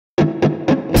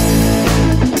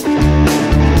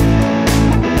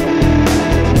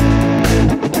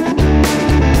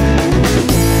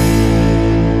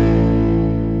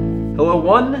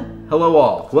Hello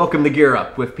all, welcome to Gear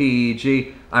Up with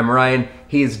PEG. I'm Ryan,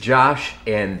 he's Josh,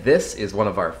 and this is one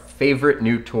of our favorite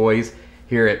new toys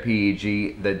here at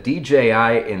PEG, the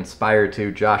DJI Inspire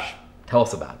 2. Josh, tell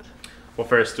us about it. Well,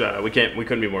 first, we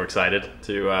couldn't be more excited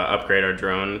to upgrade our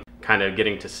drone. Kind of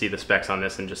getting to see the specs on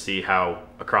this and just see how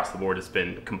across the board it's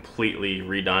been completely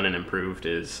redone and improved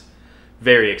is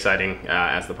very exciting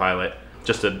as the pilot.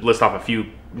 Just to list off a few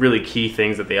really key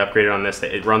things that they upgraded on this,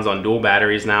 it runs on dual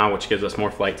batteries now, which gives us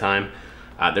more flight time.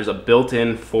 There's a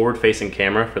built-in forward-facing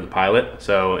camera for the pilot,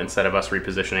 so instead of us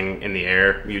repositioning in the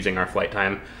air using our flight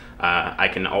time, I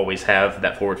can always have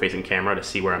that forward-facing camera to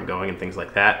see where I'm going and things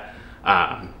like that.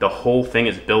 The whole thing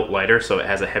is built lighter, so it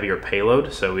has a heavier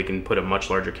payload, so we can put a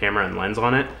much larger camera and lens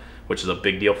on it, which is a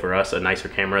big deal for us. A nicer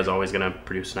camera is always going to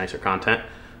produce nicer content.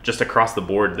 Just across the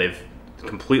board, they've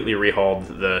completely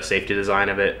rehauled the safety design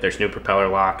of it. There's new propeller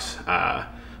locks,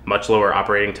 much lower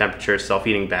operating temperatures,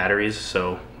 self-heating batteries,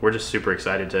 so we're just super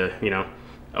excited to,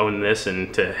 own this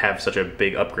and to have such a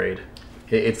big upgrade.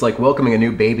 It's like welcoming a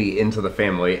new baby into the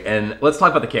family. And let's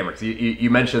talk about the camera, because you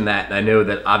mentioned that, and I know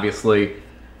that obviously,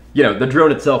 the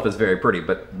drone itself is very pretty,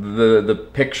 but the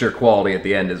picture quality at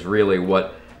the end is really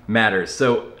what matters.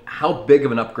 So how big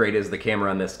of an upgrade is the camera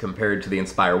on this compared to the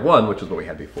Inspire 1, which is what we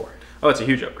had before? Oh, it's a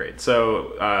huge upgrade.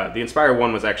 So the Inspire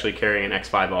 1 was actually carrying an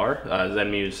X5R,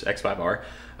 Zenmuse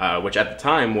X5R, which at the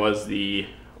time was the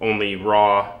only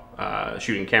raw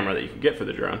shooting camera that you could get for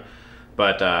the drone.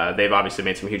 But they've obviously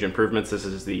made some huge improvements. This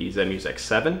is the Zenmuse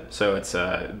X7, so it's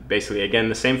basically, again,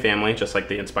 the same family, just like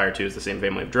the Inspire 2 is the same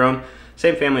family of drone,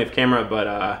 same family of camera,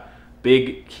 but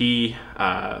big key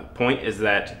point is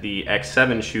that the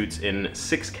X7 shoots in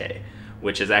 6K,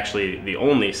 which is actually the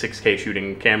only 6K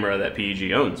shooting camera that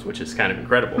PEG owns, which is kind of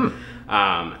incredible.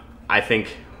 I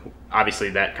think,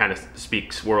 obviously, that kind of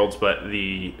speaks worlds, but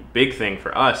the big thing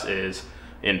for us is,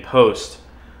 in post,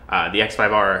 the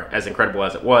X5R, as incredible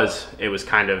as it was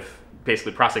kind of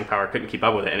basically processing power couldn't keep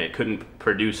up with it, and it couldn't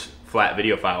produce flat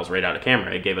video files right out of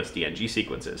camera. It gave us DNG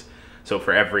sequences. So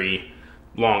for every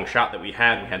long shot that we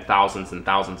had thousands and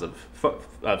thousands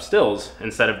of stills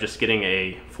instead of just getting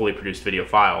a fully produced video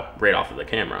file right off of the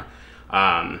camera.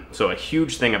 So a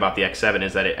huge thing about the X7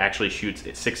 is that it actually shoots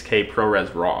at 6K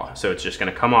ProRes RAW. So it's just going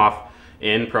to come off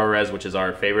in ProRes, which is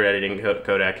our favorite editing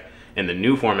codec, in the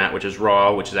new format, which is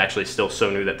RAW, which is actually still so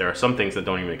new that there are some things that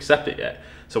don't even accept it yet.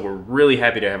 So we're really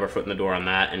happy to have our foot in the door on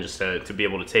that, and just to be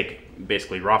able to take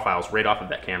basically RAW files right off of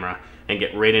that camera and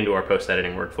get right into our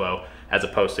post-editing workflow, as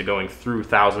opposed to going through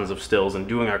thousands of stills and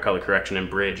doing our color correction and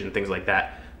bridge and things like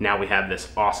that. Now we have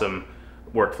this awesome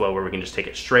workflow where we can just take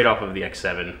it straight off of the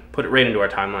X7, put it right into our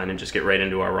timeline, and just get right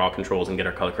into our RAW controls and get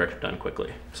our color correction done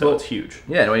quickly. So it's huge.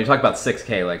 Yeah, and when you talk about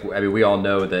 6K, we all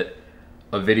know that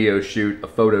a video shoot, a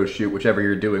photo shoot, whichever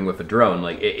you're doing with a drone,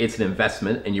 it's an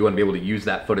investment, and you want to be able to use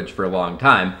that footage for a long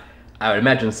time. I would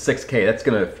imagine 6K, that's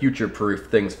going to future-proof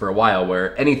things for a while,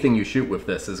 where anything you shoot with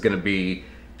this is going to be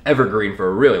evergreen for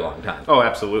a really long time. Oh,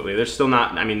 absolutely. There's still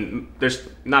not,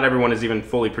 not everyone is even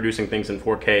fully producing things in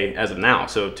 4K as of now.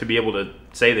 So to be able to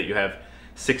say that you have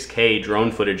 6K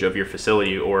drone footage of your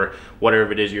facility or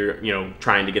whatever it is you're,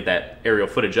 trying to get that aerial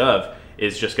footage of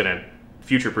is just going to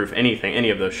future-proof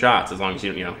any of those shots, as long as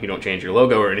you don't change your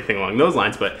logo or anything along those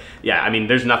lines. But yeah,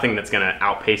 there's nothing that's going to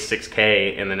outpace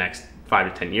 6K in the next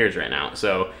 5 to 10 years right now.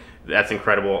 So that's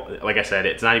incredible. Like I said,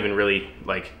 it's not even really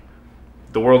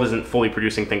the world isn't fully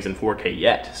producing things in 4K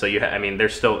yet. So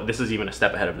there's still, this is even a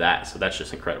step ahead of that. So that's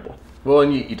just incredible. Well,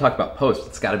 and you talk about post,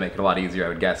 it's got to make it a lot easier, I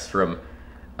would guess, from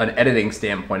an editing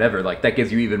standpoint ever. That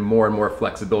gives you even more and more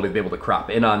flexibility to be able to crop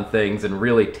in on things and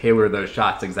really tailor those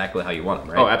shots exactly how you want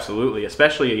them, right? Oh, absolutely.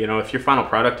 Especially, if your final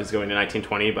product is going to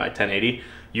 1920 by 1080,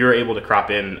 you're able to crop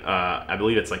in, I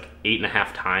believe it's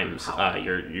 8.5 times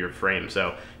your frame.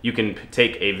 So you can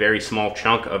take a very small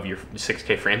chunk of your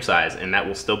 6K frame size, and that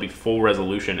will still be full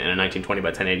resolution in a 1920 by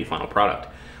 1080 final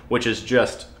product, which is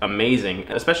just amazing,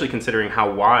 especially considering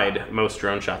how wide most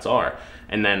drone shots are.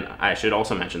 And then I should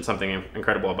also mention something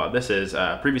incredible about this is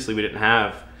previously we didn't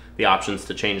have the options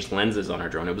to change lenses on our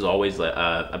drone. It was always,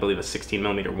 I believe, a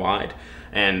 16mm wide.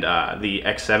 And the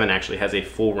X7 actually has a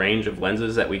full range of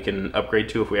lenses that we can upgrade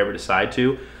to if we ever decide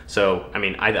to. So,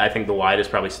 I think the wide is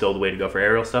probably still the way to go for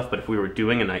aerial stuff, but if we were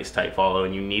doing a nice tight follow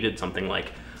and you needed something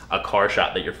like a car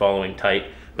shot that you're following tight,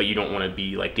 but you don't want to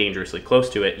be dangerously close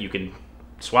to it, you can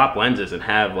swap lenses and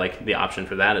have the option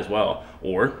for that as well,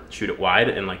 or shoot it wide,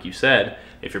 and like you said,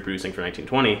 if you're producing for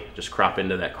 1920, just crop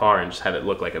into that car and just have it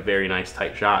look like a very nice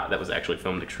tight shot that was actually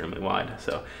filmed extremely wide.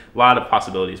 So a lot of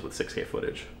possibilities with 6K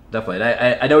footage. Definitely.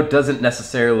 And I know it doesn't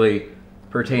necessarily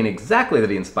pertain exactly to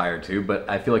the Inspire 2, but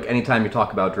I feel like anytime you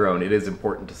talk about drone, it is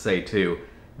important to say too,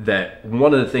 that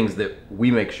one of the things that we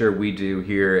make sure we do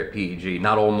here at PEG,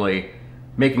 not only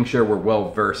making sure we're well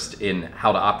versed in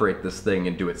how to operate this thing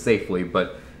and do it safely,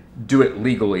 but do it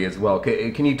legally as well.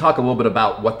 Can you talk a little bit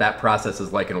about what that process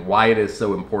is like and why it is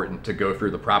so important to go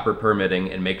through the proper permitting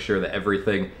and make sure that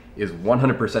everything is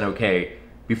 100% okay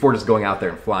before just going out there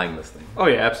and flying this thing? Oh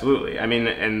yeah, absolutely. I mean,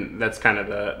 and that's kind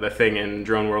of the thing in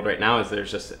drone world right now is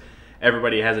there's just,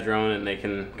 everybody has a drone and they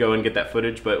can go and get that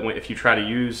footage, but if you try to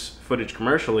use footage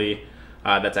commercially,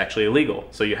 that's actually illegal.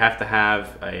 So you have to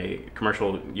have a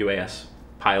commercial UAS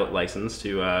pilot license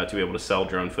to be able to sell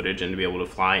drone footage and to be able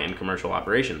to fly in commercial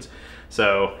operations.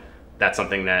 So that's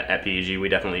something that at PEG we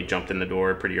definitely jumped in the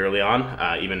door pretty early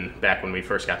on. Even back when we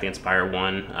first got the Inspire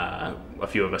 1, a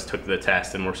few of us took the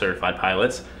test and were certified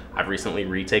pilots. I've recently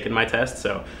retaken my test,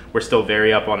 so we're still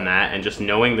very up on that, and just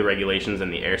knowing the regulations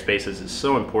and the airspaces is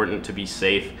so important to be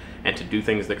safe and to do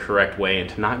things the correct way and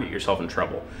to not get yourself in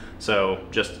trouble. So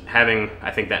just having,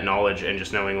 I think, that knowledge and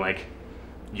just knowing like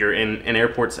you're in an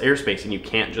airport's airspace and you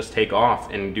can't just take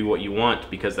off and do what you want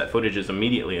because that footage is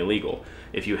immediately illegal.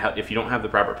 If you don't have the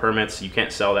proper permits, you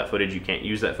can't sell that footage, you can't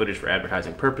use that footage for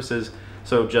advertising purposes.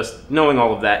 So just knowing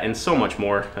all of that and so much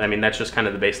more, I mean, that's just kind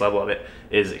of the base level of it,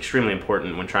 is extremely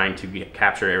important when trying to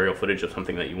capture aerial footage of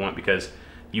something that you want, because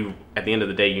at the end of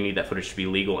the day, you need that footage to be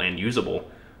legal and usable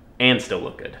and still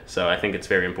look good. So I think it's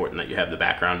very important that you have the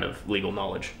background of legal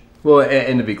knowledge. Well,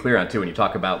 and to be clear on too, when you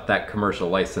talk about that commercial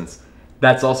license,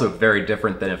 that's also very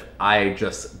different than if I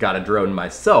just got a drone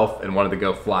myself and wanted to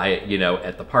go fly it,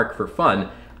 at the park for fun.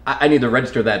 I need to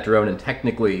register that drone and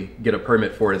technically get a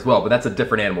permit for it as well, but that's a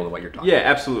different animal than what you're talking about. Yeah,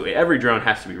 absolutely. Every drone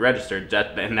has to be registered,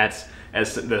 and that's,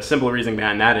 as the simple reason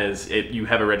behind that is you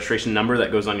have a registration number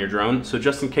that goes on your drone. So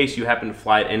just in case you happen to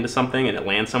fly it into something and it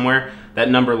lands somewhere,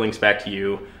 that number links back to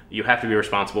you. You have to be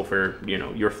responsible for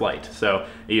your flight. So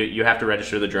you have to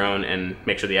register the drone and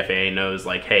make sure the FAA knows,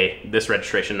 like, hey, this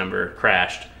registration number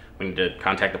crashed. We need to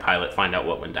contact the pilot, find out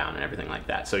what went down and everything like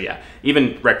that. So yeah,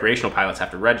 even recreational pilots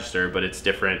have to register, but it's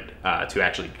different to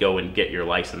actually go and get your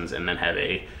license and then have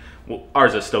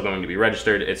ours is still going to be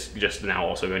registered. It's just now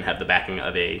also going to have the backing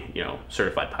of a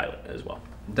certified pilot as well.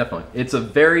 Definitely. It's a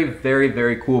very, very,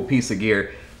 very cool piece of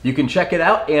gear. You can check it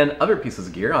out and other pieces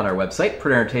of gear on our website,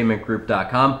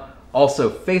 PredatorEntertainmentGroup.com. Also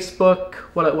Facebook.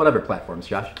 What other platforms,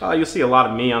 Josh? You'll see a lot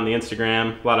of me on the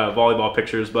Instagram, a lot of volleyball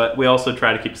pictures, but we also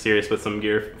try to keep it serious with some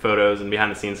gear photos and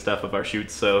behind the scenes stuff of our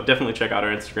shoots. So definitely check out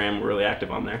our Instagram. We're really active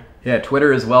on there. Yeah,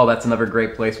 Twitter as well. That's another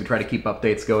great place. We try to keep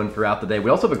updates going throughout the day. We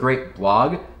also have a great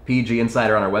blog, PEG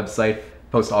Insider, on our website.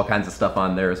 Post all kinds of stuff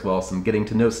on there as well. Some getting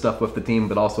to know stuff with the team,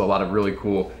 but also a lot of really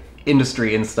cool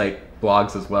industry insight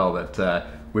blogs as well that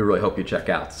we really hope you check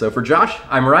out. So for Josh,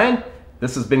 I'm Ryan.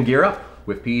 This has been Gear Up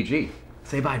with PEG.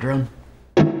 Say bye, drone.